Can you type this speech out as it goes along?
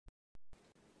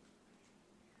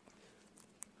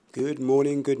Good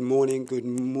morning,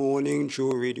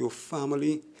 Joe Radio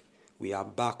family. We are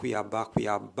back.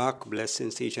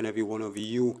 Blessings to each and every one of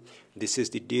you. This is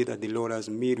the day that the Lord has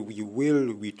made.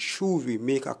 We choose, we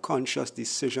make a conscious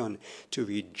decision to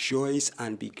rejoice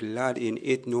and be glad in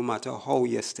it, no matter how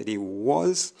yesterday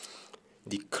was.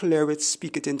 Declare it,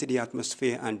 speak it into the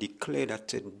atmosphere, and declare that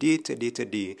today,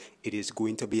 it is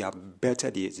going to be a better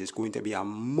day. It is going to be a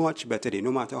much better day,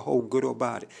 no matter how good or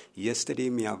bad yesterday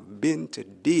may have been.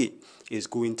 Today is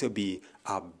going to be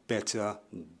a better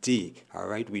day. All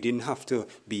right, we didn't have to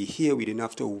be here. We didn't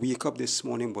have to wake up this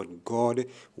morning, but God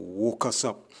woke us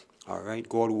up. All right,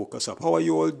 God woke us up. How are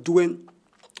you all doing?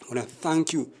 I want to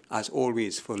thank you, as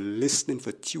always, for listening,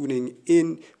 for tuning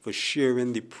in, for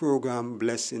sharing the program.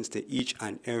 Blessings to each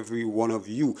and every one of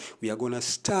you. We are going to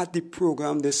start the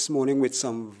program this morning with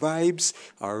some vibes.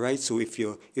 All right. So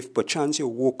if perchance you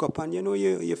woke up and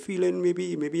you're feeling maybe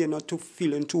you're not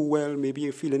feeling too well, maybe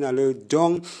you're feeling a little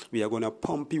down, we are going to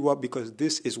pump you up because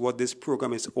this is what this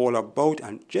program is all about.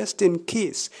 And just in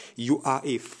case you are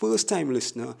a first-time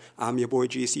listener, I'm your boy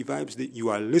JC Vibes. You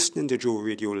are listening to Joe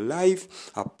Radio Live,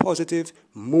 a positive,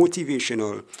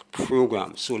 motivational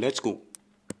program. So let's go.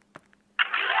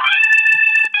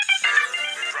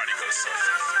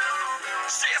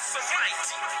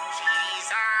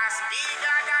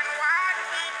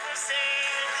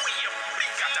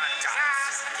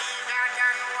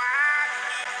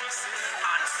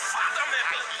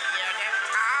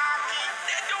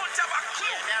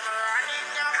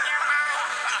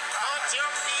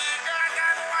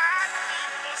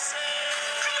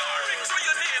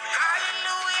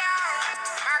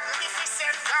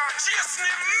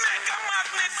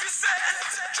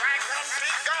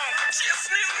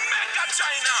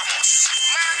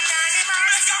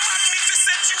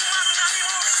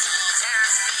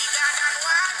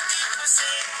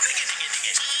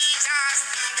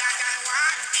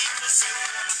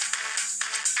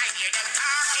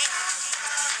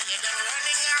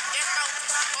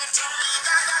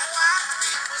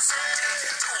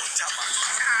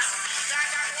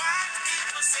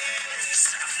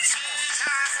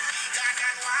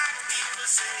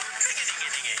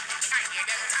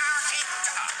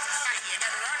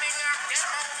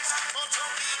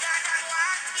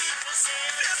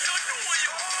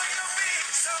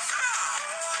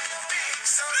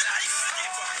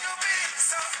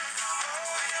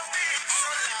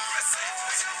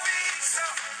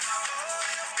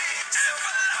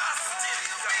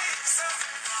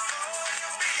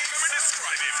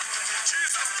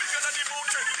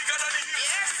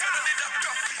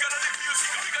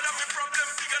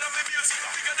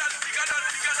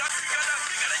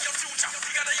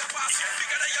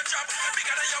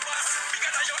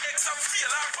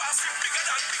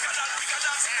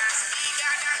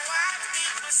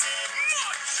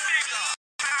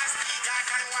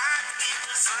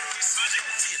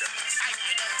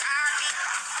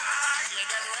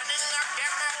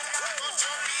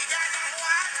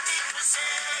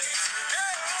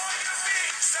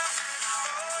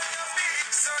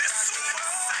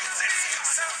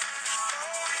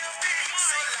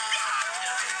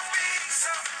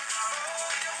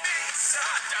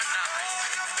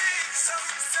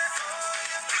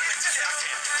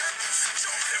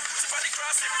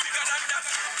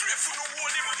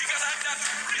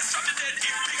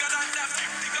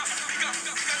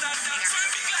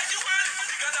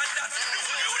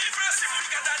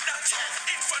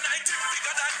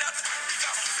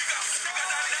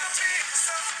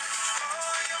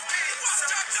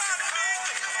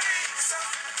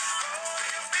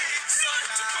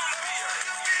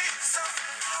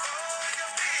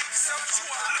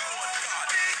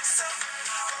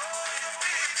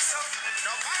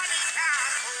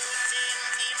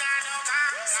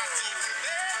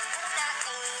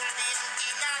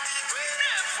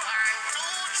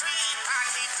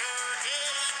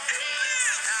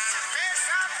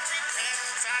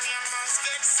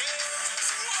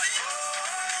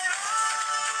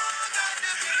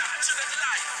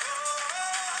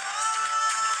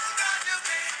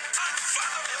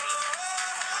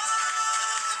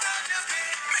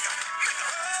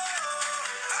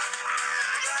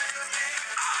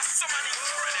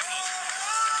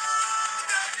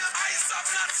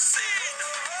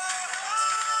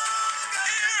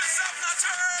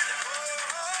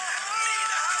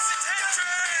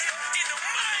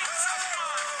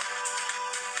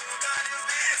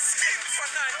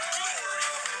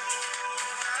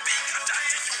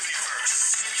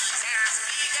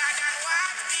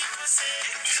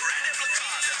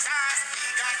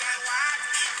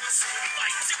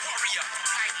 Mighty warrior.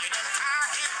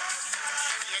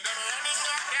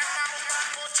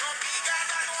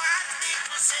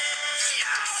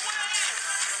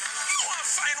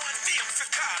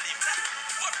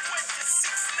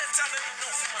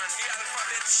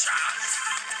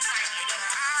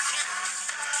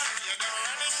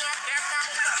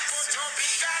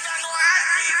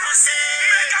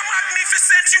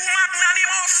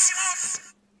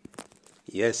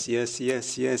 Yes, yes,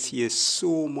 yes, yes. He is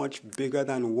so much bigger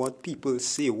than what people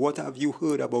say. What have you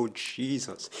heard about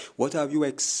Jesus? What have you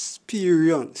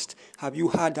experienced? Have you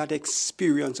had that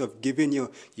experience of giving your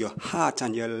heart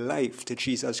and your life to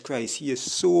Jesus Christ? He is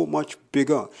so much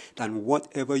bigger than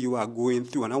whatever you are going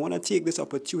through. And I want to take this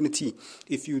opportunity.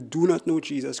 If you do not know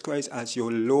Jesus Christ as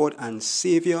your Lord and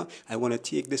Savior, I want to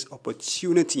take this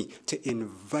opportunity to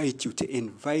invite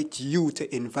Him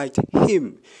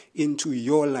into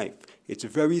your life. It's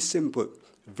very simple,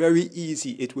 very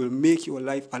easy. It will make your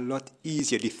life a lot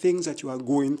easier. The things that you are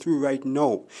going through right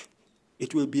now,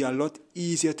 it will be a lot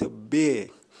easier to bear.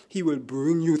 He will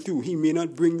bring you through. He may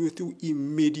not bring you through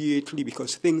immediately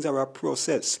because things are a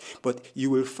process, but you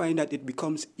will find that it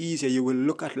becomes easier. You will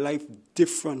look at life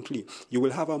differently. You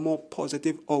will have a more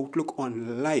positive outlook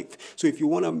on life. So if you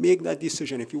want to make that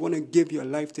decision, if you want to give your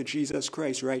life to Jesus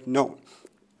Christ right now,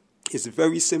 it's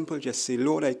very simple. Just say,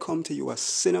 Lord, I come to you a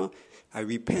sinner. I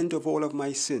repent of all of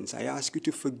my sins. I ask you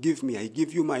to forgive me. I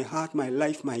give you my heart, my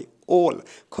life, my all.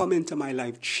 Come into my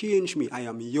life. Change me. I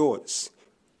am yours.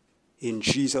 In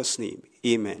Jesus' name,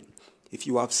 amen. If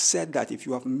you have said that, if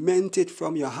you have meant it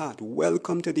from your heart,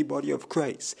 welcome to the body of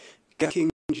Christ. Get King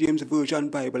James Version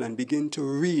Bible and begin to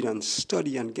read and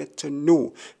study and get to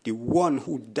know the one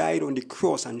who died on the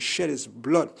cross and shed his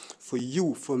blood for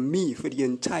you, for me, for the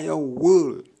entire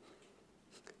world.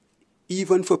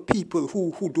 Even for people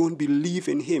who don't believe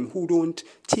in him, who don't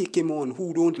take him on,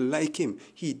 who don't like him.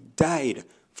 He died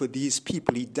for these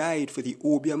people. He died for the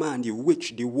Obeah man, the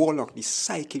witch, the warlock, the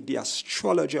psychic, the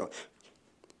astrologer.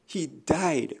 He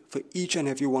died for each and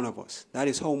every one of us. That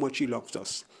is how much he loves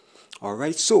us. All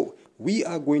right, so we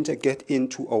are going to get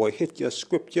into our Hit Your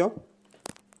Scripture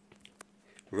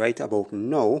right about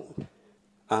now.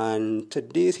 And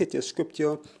today's Hit Your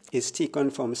Scripture is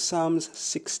taken from Psalms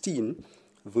 16,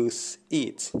 verse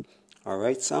 8. All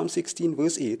right, Psalm 16,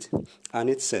 verse 8, and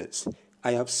it says,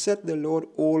 I have set the Lord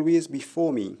always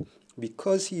before me.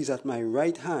 Because he is at my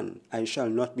right hand, I shall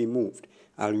not be moved.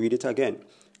 I'll read it again.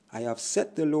 I have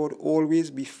set the Lord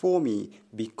always before me.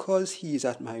 Because he is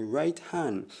at my right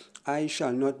hand, I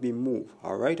shall not be moved.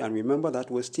 All right, and remember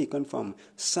that was taken from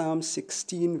Psalm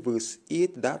 16, verse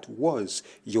 8. That was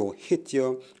your Hit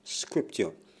Your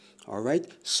Scripture. All right,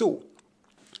 so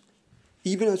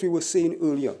even as we were saying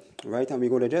earlier, right, and we're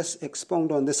going to just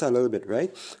expound on this a little bit,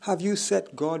 right? Have you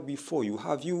set God before you?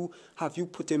 Have you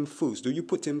put him first? Do you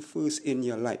put him first in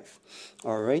your life?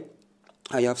 All right.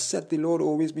 I have set the Lord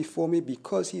always before me.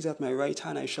 Because he's at my right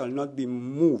hand, I shall not be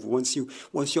moved. Once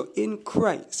you're in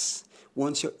Christ,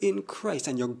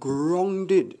 and you're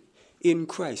grounded in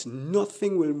Christ,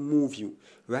 nothing will move you,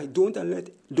 right? Don't allow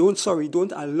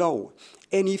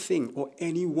anything or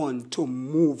anyone to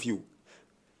move you,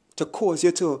 to cause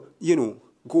you to,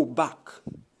 go back,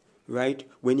 right?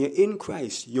 When you're in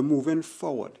Christ, you're moving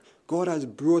forward. God has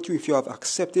brought you, if you have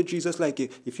accepted Jesus, like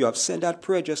if you have said that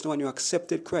prayer just now and you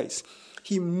accepted Christ,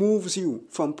 he moves you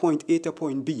from point A to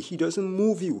point B. He doesn't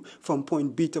move you from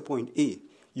point B to point A.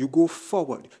 You go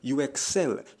forward, you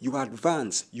excel, you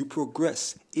advance, you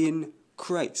progress in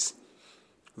Christ,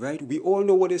 right? We all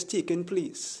know what is taking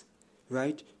place,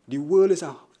 right? The world is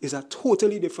a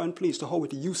totally different place to how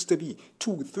it used to be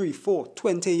 2, 3, 4,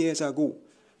 20 years ago,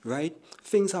 right?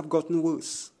 Things have gotten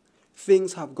worse.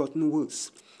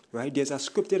 Right? There's a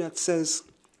scripture that says,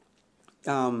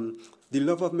 the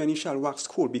love of many shall wax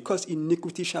cold. Because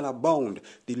iniquity shall abound,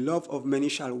 the love of many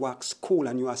shall wax cold.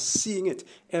 And you are seeing it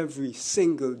every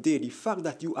single day. The fact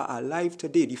that you are alive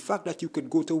today, the fact that you could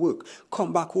go to work,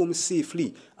 come back home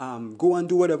safely, go and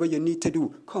do whatever you need to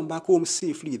do, come back home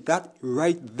safely, that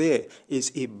right there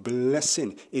is a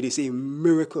blessing. It is a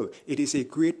miracle. It is a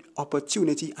great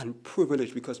opportunity and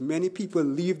privilege, because many people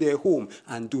leave their home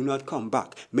and do not come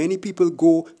back. Many people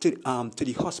go to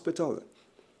the hospital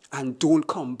and don't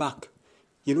come back.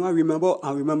 I remember,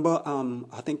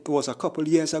 I think it was a couple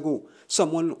years ago,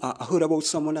 I heard about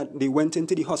someone that they went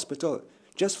into the hospital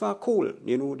just for a cold.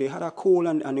 They had a cold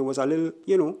and it was a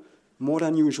little, more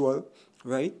than usual,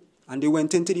 right? And they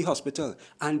went into the hospital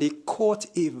and they caught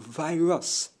a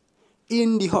virus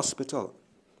in the hospital.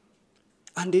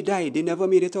 And they died. They never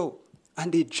made it out.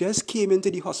 And they just came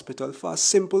into the hospital for a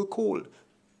simple cold,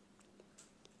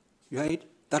 right?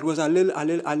 That was a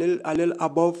little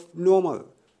above normal.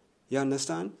 You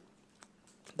understand?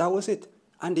 That was it.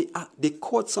 And they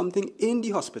caught something in the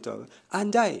hospital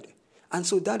and died. And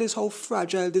so that is how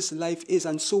fragile this life is.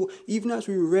 And so even as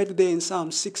we read there in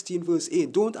Psalm 16 verse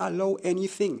 8, don't allow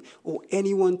anything or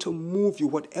anyone to move you.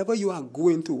 Whatever you are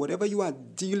going through, whatever you are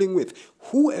dealing with,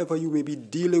 whoever you may be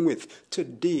dealing with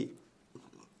today,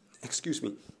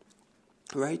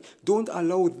 right? Don't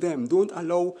allow them, don't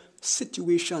allow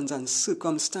situations and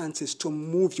circumstances to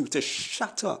move you, to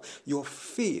shatter your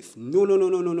faith.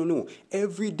 No.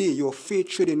 Every day your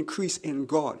faith should increase in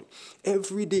God.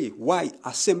 Every day. Why?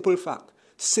 A simple fact.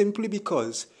 Simply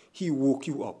because He woke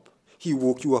you up. He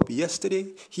woke you up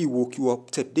yesterday, He woke you up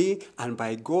today, and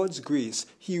by God's grace,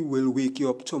 He will wake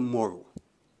you up tomorrow.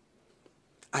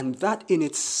 And that in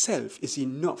itself is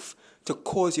enough to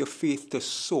cause your faith to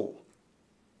soar.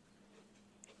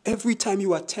 Every time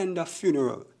you attend a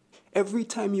funeral, every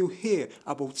time you hear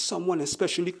about someone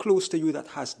especially close to you that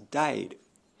has died,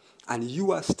 and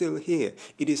you are still here,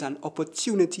 it is an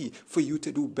opportunity for you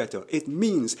to do better. It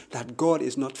means that God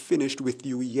is not finished with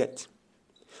you yet.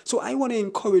 So I want to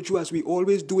encourage you, as we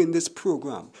always do in this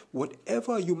program,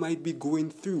 whatever you might be going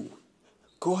through,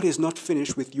 God is not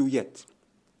finished with you yet.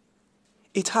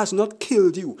 It has not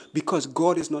killed you because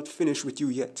God is not finished with you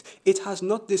yet. It has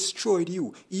not destroyed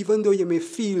you, even though you may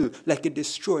feel like it's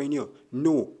destroying you.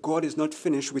 No, God is not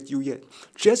finished with you yet.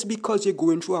 Just because you're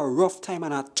going through a rough time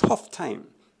and a tough time,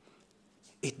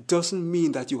 it doesn't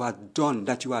mean that you are done,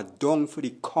 that you are done for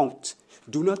the count.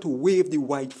 Do not wave the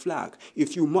white flag.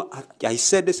 I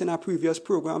said this in a previous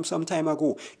program some time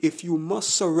ago. If you must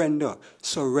surrender,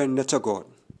 surrender to God.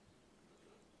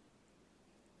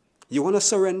 You want to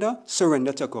surrender?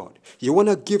 Surrender to God. You want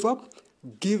to give up?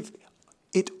 Give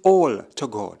it all to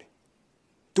God.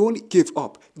 Don't give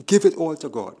up. Give it all to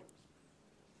God.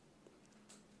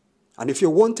 And if you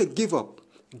want to give up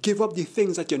the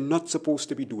things that you're not supposed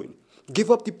to be doing. Give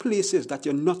up the places that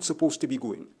you're not supposed to be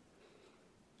going.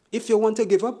 If you want to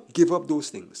give up those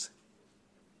things.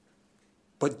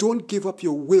 But don't give up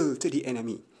your will to the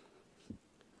enemy.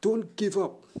 Don't give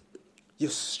up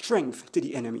your strength to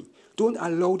the enemy. Don't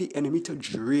allow the enemy to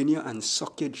drain you and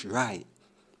suck you dry.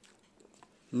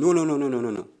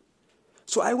 No.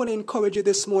 So I want to encourage you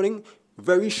this morning,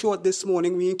 very short this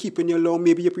morning, we ain't keeping you long.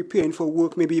 Maybe you're preparing for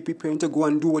work, maybe you're preparing to go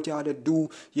and do what you had to do,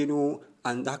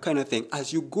 and that kind of thing.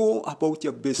 As you go about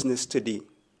your business today,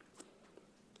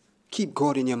 keep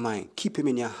God in your mind. Keep Him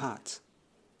in your heart.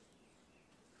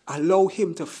 Allow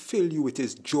Him to fill you with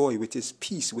His joy, with His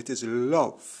peace, with His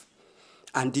love.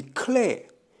 And declare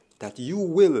that you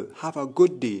will have a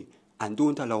good day, and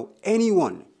don't allow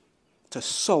anyone to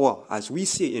sour, as we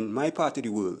say in my part of the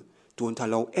world. Don't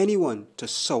allow anyone to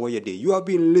sour your day. You have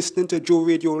been listening to Joe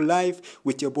Radio Live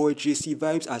with your boy JC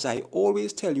Vibes. As I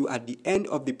always tell you at the end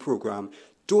of the program,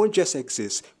 don't just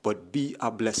exist, but be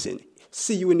a blessing.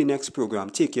 See you in the next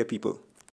program. Take care, people.